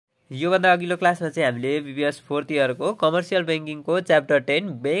योभन्दा अघिल्लो क्लासमा चाहिँ हामीले बीबीएस 4th इयर को commercial बैंकिङको chapter 10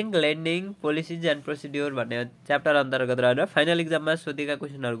 bank lending policies and procedure भन्ने च्याप्टर अन्तर्गत रहेर फाइनल एक्जाममा सोधेका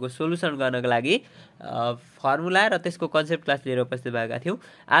क्वेशनहरुको सोलुसन गर्नका लागि फर्मुला र त्यसको कन्सेप्ट क्लास लिएर उपस्थित भएका थियौं।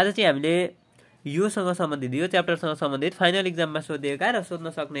 आज चाहिँ हामीले योसँग सम्बन्धित यो च्याप्टरसँग सम्बन्धित फाइनल एक्जाममा सोधिएका र सोध्न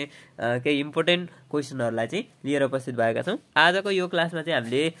सक्ने केही इम्पोर्टेन्ट क्वेशनहरुलाई चाहिँ लिएर उपस्थित भएका छौं। आजको यो क्लासमा चाहिँ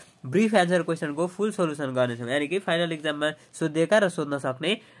हामीले ब्रिफ एन्सर क्वेशनको फुल सोलुसन गर्नेछौं, यानी कि फाइनल एक्जाममा सोधिएका र सोध्न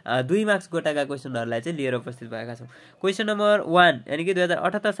सक्ने 2 मार्क्स गोटाका क्वेशनहरुलाई चाहिँ लिएर उपस्थित भएका छौं। क्वेशन नम्बर 1 यानी कि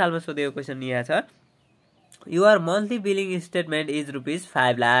 2078 सालमा सोधिएको क्वेशन यहाँ छ। Your monthly billing statement is rupees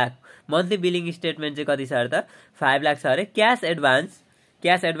 5 lakh. Monthly billing statement चाहिँ कति छ अरे त 5 लाख छ अरे।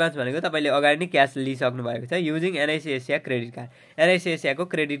 क्याश एडभान्स भनेको तपाईले अगाडि नै क्याश लिइसक्नु भएको छ using NIC Asia credit card. NIC एशियाको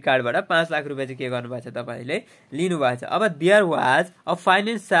credit कार्डबाट 5 लाख रुपैयाँ चाहिँ के गर्नु भएको छ तपाईले लिनु भएको छ। अब there was a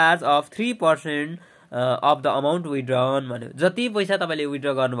finance charge of 3% of the amount विथड्रन भन्यो। जति पैसा तपाईले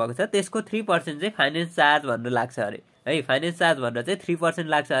विथड्र गर्नु भएको छ त्यसको 3% चाहिँ फाइनान्स चार्ज भनेर लाग्छ अरे है। फाइनान्स चार्ज भनेर चाहिँ 3%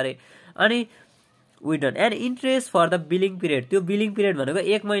 लाग्छ अरे। अनि विथड्रन and interest for the billing period. त्यो बिलिङ पिरियड भनेको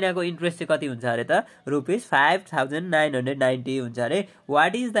 1 महिनाको इन्ट्रेस्ट चाहिँ कति हुन्छ अरे त रुपीस 5990 हुन्छ अरे।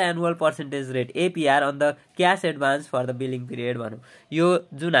 What is the annual percentage rate APR on the cash advance for the billing period भन्नु। यो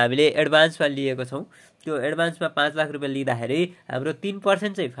जुन हामीले एडभान्समा लिएको छौं त्यो एडभान्समा 5 लाख रुपैयाँ लिँदाखेरि हाम्रो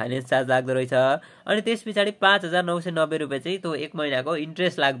 3% चाहिँ फाइनान्स चार्ज लाग्दो रहेछ। अनि त्यसपछि 5990 रुपैयाँ चाहिँ त्यो 1 महिनाको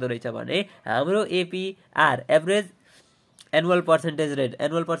इन्ट्रेस्ट लाग्दो रहेछ भने हाम्रो APR average annual percentage rate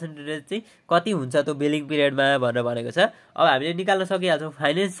चाहिँ कति हुन्छ त्यो बिलिङ पिरियडमा भनेर भनेको छ। अब हामीले निकाल्न सकिहाल्छौं।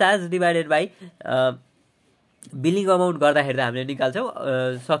 Finance charge divided by billing amount गर्दाखेरि त हामीले निकाल्छौं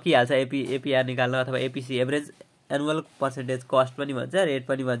सकिहाल्छ एपीआर निकाल्न, अथवा APC average annual percentage cost पनि भन्छ रेट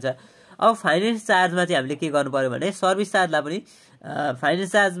पनि भन्छ। अब फाइनान्स चार्जमा चाहिँ हामीले के गर्नु पर्यो भने सर्भिस चार्जलाई पनि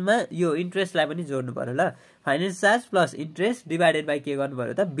फाइनान्स चार्जमा यो इन्ट्रेस्टलाई पनि जोड्नु पर्यो ल। Finance charge plus interest divided by के गर्नु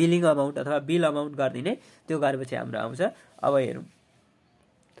पर्यो त बिलिङ अमाउन्ट अथवा बिल अमाउन्ट गरिदिने। त्यो गरेपछि हाम्रो आउँछ। अब हेरौँ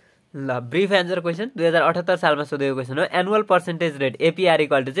ल ब्रिफ एन्सर क्वेशन 2078 सालमा सोधेको क्वेशन हो। Annual percentage rate APR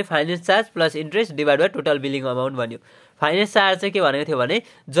equal to चाहिँ finance charge plus interest divide by total billing amount भन्यो। फाइनान्स चार्ज चाहिँ के भनेको थियो भने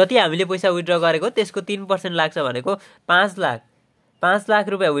जति हामीले पैसा विथड्र गरेको त्यसको 3% लाग्छ भनेको 5 लाख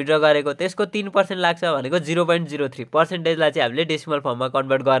रुपैयाँ विथड्र गरेको त्यसको 3% लाग्छ भनेको 0.03 पर्सेन्टेजलाई चाहिँ हामीले डेसिमल फर्ममा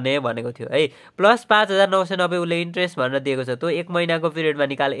कन्भर्ट गर्ने भनेको थियो है। प्लस 5990 उसले इन्ट्रेस्ट भनेर दिएको छ। त्यो 1 महिनाको पिरियडमा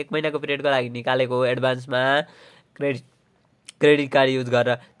 1 महिनाको पिरियडको लागि निकालेको एडभान्समा क्रेडिट कार्ड युज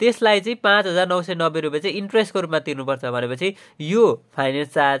गरेर त्यसलाई चाहिँ 5990 रुपैयाँ चाहिँ इन्ट्रेस्टको रूपमा तिर्नुपर्छ भनेपछि यो finance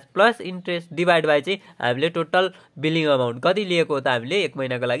charge plus interest divide by चाहिँ हामीले टोटल बिलिङ अमाउन्ट कति लिएको त हामीले 1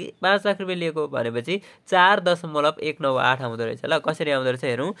 महिनाको लागि 5 लाख रुपैयाँ लिएको भनेपछि 4.198 आउँदो रहेछ ल। कसरी आउँदो रहेछ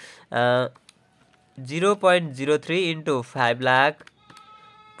हेरौँ। 0.03 इन्टु 5 लाख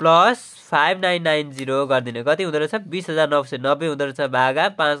प्लस 5990 गरिदिने कति हुँदो रहेछ 20990 हुँदो रहेछ भागा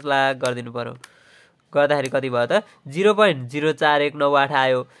 5 लाख गरिदिनु पर्यो। गर्दाखेरि कति भयो त 0.04198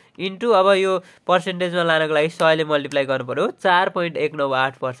 आयो इन्टु अब यो पर्सेन्टेजमा लानको लागि 100 ले मल्टिप्लाई गर्नु पर्यो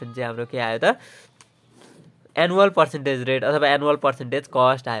 4.198% चाहिँ हाम्रो के आयो त एनुअल पर्सेन्टेज रेट अथवा एनुअल पर्सेन्टेज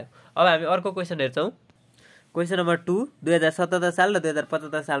कस्ट आयो। अब हामी अर्को क्वेशन हेर्छौं। क्वेशन नम्बर 2 2077 साल र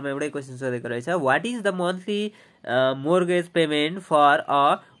 2075 सालमा एउटै क्वेशन सोधेको रहेछ। What is the monthly mortgage payment for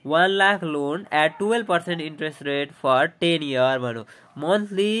a 1 lakh loan at 12% interest rate for 10 year भन्नु।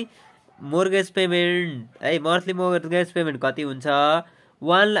 मन्थली मोर्गेज पेमेन्ट है मन्थली मोर्गेज पेमेन्ट कति हुन्छ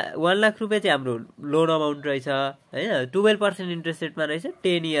 1 लाख रुपैयाँ चाहिँ हाम्रो लोन अमाउन्ट रहेछ हैन। 12% इन्ट्रेस्ट रेटमा रहेछ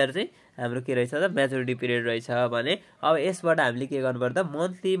 10 इयर चाहिँ हाम्रो के रहेछ त म्याच्युरिटी पिरियड रहेछ भने अब यसबाट हामीले के गर्नु पर्यो त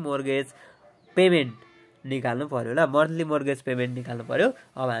मन्थली मोर्गेज पेमेन्ट निकाल्नु पर्यो ल। मन्थली मोर्गेज पेमेन्ट निकाल्नु पर्यो।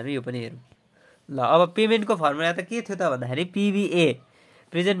 अब हामी यो पनि हेरौँ ल। अब पेमेन्टको फर्मुला त के थियो त भन्दाखेरि PBA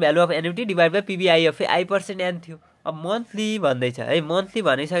present value of annuity divide by PBI of I percent an थियो। अब मन्थली भन्दैछ है। मन्थली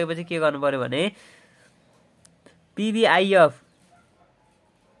भनिसकेपछि के गर्नु पर्यो भने PBI of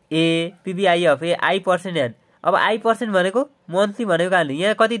A I percent an. अब आई पर्सेन्ट भनेको मन्थली भनेको कारणले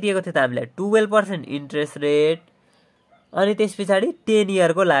यहाँ कति दिएको थियो त हामीलाई 12% इन्ट्रेस्ट रेट अनि त्यसपछि 10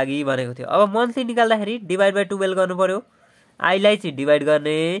 इयरको लागि भनेको थियो। अब मन्थली निकाल्दाखेरि डिवाइड बाइ 12 गर्नु पर्यो। आईलाई चाहिँ डिवाइड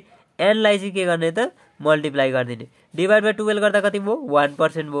गर्ने एनलाई चाहिँ के गर्ने त मल्टिप्लाई गरिदिने। डिवाइड बाइ 12 गर्दा कति भयो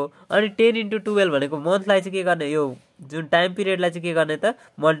 1% भयो। अनि 10 इन्टु 12 भनेको मन्थलाई चाहिँ के गर्ने यो जुन टाइम पिरियडलाई चाहिँ के गर्ने त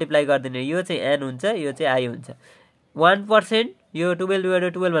मल्टिप्लाई गरिदिने। यो चाहिँ एन हुन्छ यो चाहिँ आई हुन्छ। 1% यो 12 डिवाइड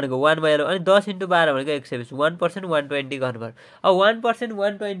बाइ 12 भनेको 1 भइहाल्यो। अनि 10 इन्टु 12 भनेको 120 1% 120 गर्नु पर्यो। अब 1%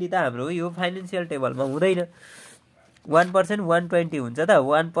 120 त हाम्रो यो फाइनान्शियल टेबलमा हुँदैन। 1% 120 हुन्छ त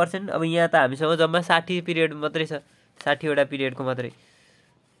 1%। अब यहाँ त हामीसँग जम्मा 60 पिरियड मात्रै छ 60 वटा पिरियडको मात्रै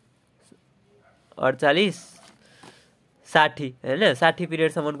 48 60 हैन 60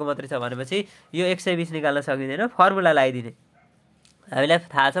 पिरियड सम्मको मात्रै छ भनेपछि यो 120 निकाल्न सकिदैन। फर्मुला लगाइदिने हामीलाई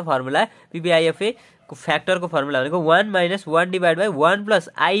थाहा छ फर्मुला पीबीआईएफए को फ्याक्टरको फर्मुला भनेको 1 - 1 / 1 +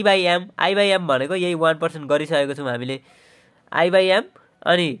 I/m। I/m भनेको यही 1% गरिसकेको छौँ हामीले। I/m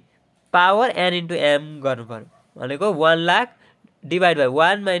अनि पावर n * m गर्नु पर्यो भनेको 1 लाख डिभाइड बाइ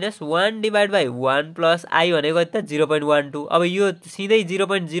 1 - 1 / 1 + I भनेको त 0.12। अब यो सिधै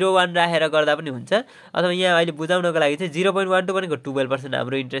 0.01 राखेर गर्दा पनि हुन्छ, अथवा यहाँ अहिले बुझाउनको लागि चाहिँ 0.12 भनेको 12%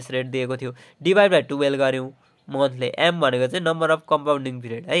 हाम्रो इन्ट्रेस्ट रेट दिएको थियो, डिभाइड बाइ 12 गर्यौँ मन्थली। एम भनेको चाहिँ नम्बर अफ कम्पाउन्डिङ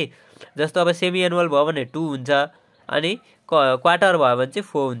पिरियड है। जस्तो अब सेमी एनुअल भयो भने 2 हुन्छ, अनि क्वार्टर भयो भने चाहिँ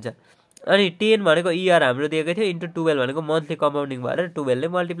 4 हुन्छ। अनि 10 भनेको इयर हाम्रो दिएको थियो, इन्टु 12 भनेको मन्थली कम्पाउन्डिङ भएर 12 ले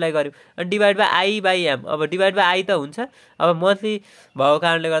मल्टिप्लाई गर्यो। अनि डिभाइड बाई I/m। अब डिभाइड बाई आई त हुन्छ, अब मन्थली भएको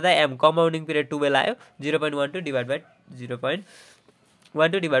कारणले गर्दा एम कम्पाउन्डिङ पिरियड 12 आयो, 0.12 डिभाइड बाई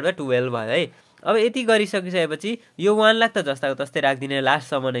 12 भयो है। अब यति गरिसकिसकेपछि यो 1 लाख त जस्ताको तस्तै राखिदिने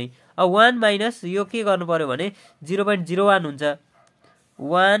लास्टसम्म नै। अब 1 माइनस यो के गर्नु पर्यो भने 0.01 हुन्छ,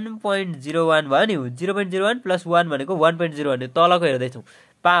 1.01 भयो नि। 0.01 + 1 भनेको 1.01 तलको हेर्दैछौँ।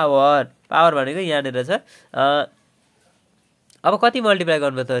 पावर भनेको यहाँनिर छ। अब कति मल्टिप्लाई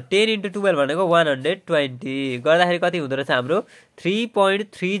गर्नु त 10 × 12 भनेको 120 गर्दाखेरि कति हुँदो रहेछ हाम्रो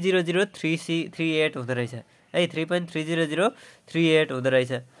 3.30038 हुँदो रहेछ है। 3.30038 हुँदो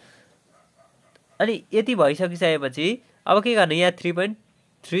रहेछ। अनि यति भइसकिसकेपछि अब के गर्ने, यहाँ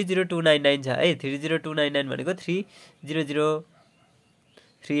 3.30299 छ है। 30299 भनेको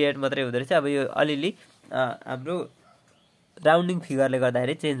 30038 मात्रै हुँदो रहेछ। अब यो अलिअलि हाम्रो राउन्डिङ फिगरले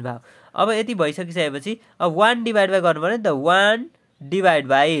गर्दाखेरि चेन्ज भयो। अब यति भइसकिसकेपछि अब 1 डिभाइड बाई गर्नु पर्यो नि त। 1 डिभाइड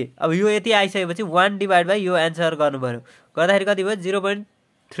बाई, अब यो यति आइसकेपछि 1 डिभाइड बाई यो एन्सर गर्नु पर्यो, गर्दाखेरि कति भयो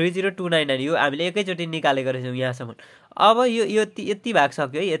 0.30299। यो हामीले एकैचोटि निकालेको रहेछौँ यहाँसम्म। अब यो यति भाग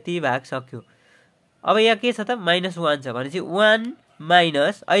सक्यो है, यति भाग सक्यो। अब यहाँ के छ त -1 छ भनेपछि 1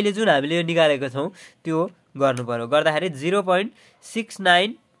 माइनस अहिले जुन हामीले यो निकालेको छौँ त्यो गर्नु पर्यो, गर्दाखेरि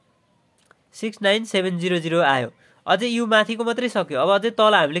 0.69700 आयो। अझै यो माथिको मात्रै सक्यो। अब अझै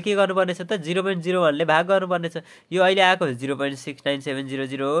तल हामीले के गर्नुपर्ने छ त 0.01 ले भाग गर्नुपर्ने छ। यो अहिले आएको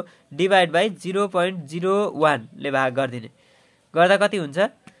 0.69700 डिभाइड बाई 0.01 ले भाग गरिदिने, गर्दा कति हुन्छ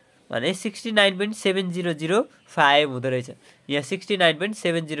भने 69.7005 हुँदो रहेछ। यहाँ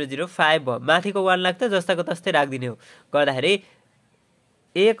 69.7005 भयो। माथिको 1 लाख त जस्ताको तस्तै राखिदिने हो, गर्दाखेरि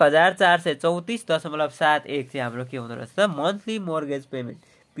 1434.71 चाहिँ हाम्रो के हुँदो रहेछ त मन्थली मोर्गेज पेमेन्ट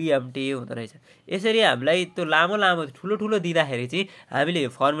PMT हुँदो रहेछ। यसरी हामीलाई त्यो लामो ठुलो दिँदाखेरि चाहिँ हामीले यो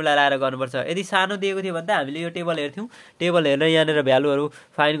फर्मुला लाएर गर्नुपर्छ। यदि सानो दिएको थियो भने त हामीले यो टेबल हेर्थ्यौँ, टेबल हेर्न यहाँनिर भ्यालुहरू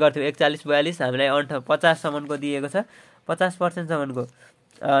फाइन्ड गर्थ्यौँ। 41 42 हामीलाई 50 सम्मको दिएको छ, 50% सम्मको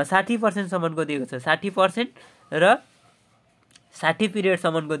 60% सम्मको दिएको छ, 60% र 60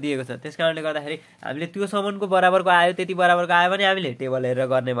 पिरियडसम्मको दिएको छ। त्यस कारणले गर्दाखेरि हामीले त्यो सम्मको बराबरको आयो, त्यति बराबरको आयो भने हामीले टेबल हेरेर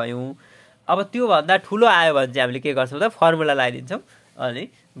गर्ने भयौँ। अब त्योभन्दा ठुलो आयो भने चाहिँ हामीले के गर्छौँ त फर्मुला लगाइदिन्छौँ अनि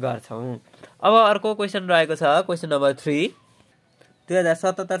गर्छौँ। अब अर्को क्वेसन रहेको छ, क्वेसन नम्बर 3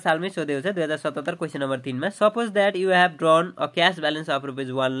 2077 सालमै सोधेको छ। 2077 क्वेसन नम्बर 3 मा suppose that you have drawn a cash balance of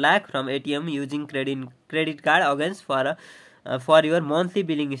 ₹1 lakh from ATM यूजिङ credit card against for your monthly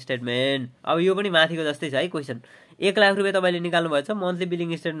billing statement. अब यो पनि माथिको जस्तै छ है क्वेसन। 1 लाख रुपियाँ तपाईँले निकाल्नु भएछ, मन्थली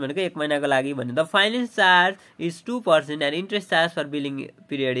बिलिङ स्टेटमेन्ट भनेको 1 महिनाको लागि भन्यो। The finance charge is 2% and interest charge for billing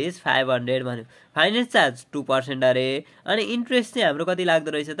period is 500 भन्यो। फाइनेन्स चार्ज 2% अरे, अनि इन्ट्रेस्ट चाहिँ हाम्रो कति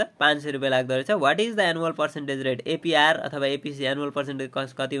लाग्दो रहेछ त 500 रुपियाँ लाग्दो रहेछ। What is the annual percentage rate APR अथवा APC एनुअल पर्सेन्टेज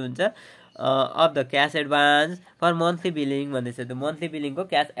कति हुन्छ of the cash advance for monthly billing भन्दैछ। त्यो मन्थली बिलिङको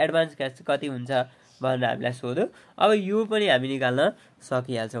क्यास एडभान्स क्यास कति हुन्छ भनेर हामीलाई सोध्यो। अब यो पनि हामी निकाल्न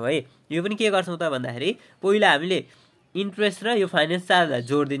सकिहाल्छौँ है। यो पनि के गर्छौँ त भन्दाखेरि पहिला हामीले इन्ट्रेस्ट र यो फाइनेन्स चार्जलाई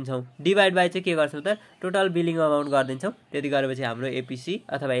जोडिदिन्छौँ, डिभाइड बाई चाहिँ के गर्छौँ त टोटल बिलिङ अमाउन्ट गरिदिन्छौँ। त्यति गरेपछि हाम्रो APC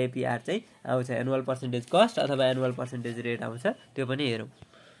अथवा APR चाहिँ आउँछ, एनुअल पर्सेन्टेज कस्ट अथवा एनुअल पर्सेन्टेज रेट आउँछ। त्यो पनि हेरौँ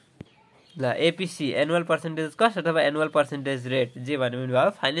ल। APC एनुअल पर्सेन्टेज कस्ट अथवा एनुअल पर्सेन्टेज रेट जे भन्यो भने भयो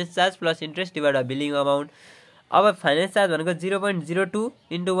finance charge plus interest divide by billing amount. अब फाइनेन्स चार्ज भनेको 0.02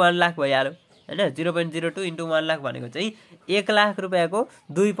 × 1 लाख भइहाल्यो हैन। 0.02 × 1 लाख भनेको चाहिँ 1 लाख रुपियाँको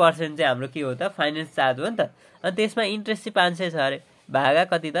 2% चाहिँ हाम्रो के हो त फाइनेन्स चार्ज हो नि त। अनि त्यसमा इन्ट्रेस्ट चाहिँ 500 छ अरे, भागा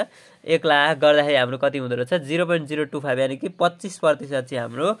कति त 1 लाख गर्दाखेरि हाम्रो कति हुँदो रहेछ 0.025 यानि कि 25% चाहिँ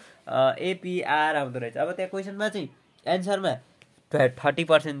हाम्रो APR आउँदो रहेछ। अब त्यहाँ क्वेसनमा चाहिँ एन्सरमा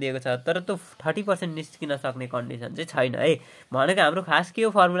 30% दिएको छ, तर त्यो 30% निस्किन सक्ने कन्डिसन चाहिँ छैन है। भनेको हाम्रो खास के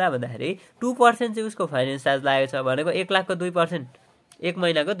हो फर्मुला भन्दाखेरि 2% चाहिँ उसको फाइनेन्स चार्ज लागेको छ भनेको 1 लाखको 2%, 1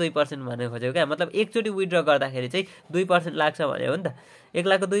 महिनाको 2% भन्ने खोजेको क्या। मतलब एकचोटि विथड्र गर्दाखेरि चाहिँ 2% लाग्छ भने हो नि त। 1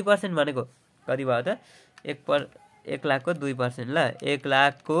 लाखको 2% भनेको कति भयो त 1 लाखको 2% ल। 1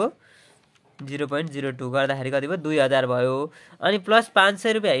 लाखको 0.02 गर्दाखेरि कति भयो 2000 भयो। अनि प्लस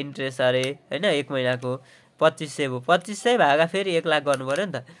 500 रुपियाँ इन्ट्रेस्ट अरे हैन 1 महिनाको, 2500 भयो 2500 भागा फेरि 1 लाख गर्नु पर्यो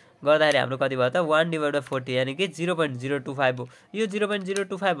नि त गर्दाखेरि हाम्रो कति भयो त 1/40 यानि कि 0.025 भयो यो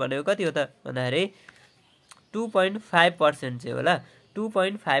 0.025 भनेको कति हो त भन्दाखेरि 2.5% चाहिँ होला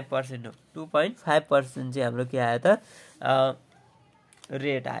 2.5% हो 2.5% चाहिँ हाम्रो के आयो त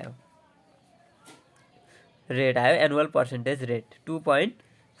रेट आयो एनुअल पर्सेन्टेज रेट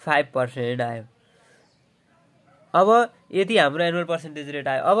 2.5% आयो अब यदि हाम्रो एनुअल पर्सेन्टेज रेट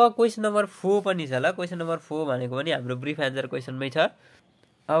आयो अब क्वेसन नम्बर 4 पनि छ ल क्वेसन नम्बर 4 भनेको पनि हाम्रो ब्रिफ एन्सर क्वेसनमै छ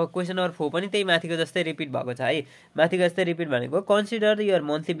अब क्वेसन नम्बर 4 पनि त्यही माथिको जस्तै रिपिट भएको छ है माथिको जस्तै रिपिट भनेको consider your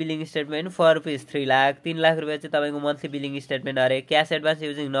monthly billing statement for rupees 3 lakh 3 lakh रुपियाँ चाहिँ तपाईँको मन्थली बिलिङ स्टेटमेन्ट अरे cash advance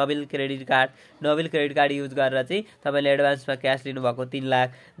using Nobel credit card use गरेर चाहिँ तपाईँले एडभान्समा क्यास लिनुभएको 3 lakh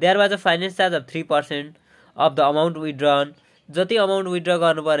there was a finance charge of 3% of the amount विथड्रन जति अमाउन्ट विथड्र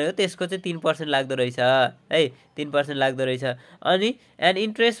गर्नु पर्यो त्यसको चाहिँ 3% लाग्दो रहेछ है 3% लाग्दो रहेछ अनि and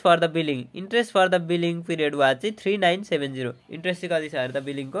interest for the billing period वा चाहिँ 3970 इन्ट्रेस्ट चाहिँ कति छ अरे त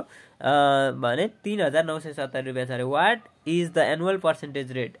बिलिङको भने 3970 रुपियाँ छ अरे what is the annual percentage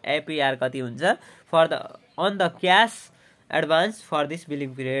rate APR कति हुन्छ for the on the cash advance for this billing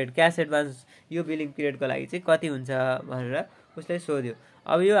period cash advance यो बिलिङ पिरियडको लागि चाहिँ कति हुन्छ भनेर उसले सोध्यो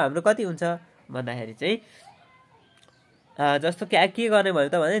अब यो हाम्रो कति हुन्छ भन्दाखेरि चाहिँ जस्तो के गर्ने भयो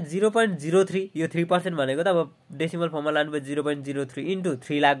त भने 0.03 यो 3% भनेको त अब डेसिमल फर्ममा लानुभयो 0.03 इन्टु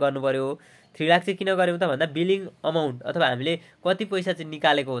 3 लाख गर्नु पर्यो 3 लाख चाहिँ किन गर्यौँ त भन्दा बिलिङ अमाउन्ट अथवा हामीले कति पैसा चाहिँ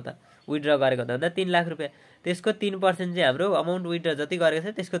निकालेको हो त विथड्र गरेको त भन्दा 3 लाख रुपियाँ त्यसको 3% चाहिँ हाम्रो अमाउन्ट विथड्र जति गरेको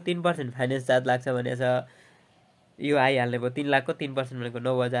छ त्यसको 3% फाइनेन्स चार्ज लाग्छ भनेको छ यो आइहाल्ने भयो 3 लाखको 3% भनेको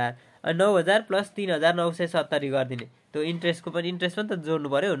 9000 अनि 9000 प्लस 3970 गरिदिने त्यो इन्ट्रेस्ट पनि त जोड्नु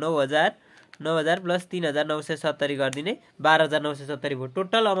पर्यो 9000 प्लस 3970 गरिदिने 12970 भयो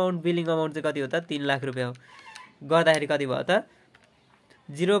टोटल अमाउन्ट बिलिङ अमाउन्ट चाहिँ कति हो त 3 लाख रुपियाँ हो गर्दाखेरि कति भयो त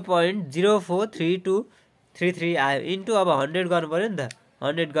 0.043233 आयो इन्टु अब 100 गर्नु पर्यो नि त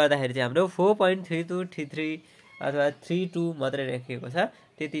 100 गर्दाखेरि चाहिँ हाम्रो 4.3233 अथवा 32 मात्रै राखिएको छ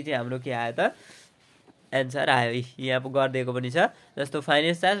त्यति चाहिँ हाम्रो के आयो त एन्सर आयो यहाँ गरिदिएको पनि छ जस्तो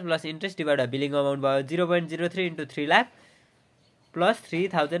finance charge plus interest divide by billing amount भयो 0.03 into 3 lakh plus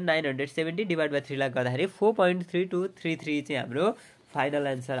 3970 divide by 3 lakh गर्दाखेरि 4.3233 चाहिँ हाम्रो फाइनल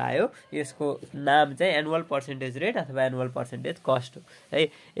एन्सर आयो यसको नाम चाहिँ एनुअल पर्सेन्टेज रेट अथवा एनुअल पर्सेन्टेज कस्ट हो है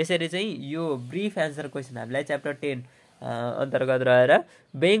यसरी चाहिँ यो ब्रिफ एन्सर क्वेसन हामीलाई च्याप्टर 10 अन्तर्गत रहेर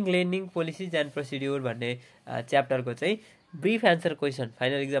bank lending policies and procedure भन्ने च्याप्टरको चाहिँ ब्रिफ एन्सर क्वेसन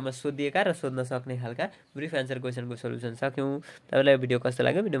फाइनल एक्जाममा सोधिएका र सोध्न सक्ने खालका ब्रिफ एन्सर क्वेसनको सोल्युसन सक्यौँ तपाईँलाई भिडियो कस्तो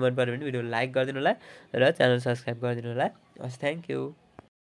लाग्यो भिडियो मन पऱ्यो भने भिडियो लाइक गरिदिनु होला र च्यानल सब्सक्राइब गरिदिनु होला हस् थ्याङ्क यू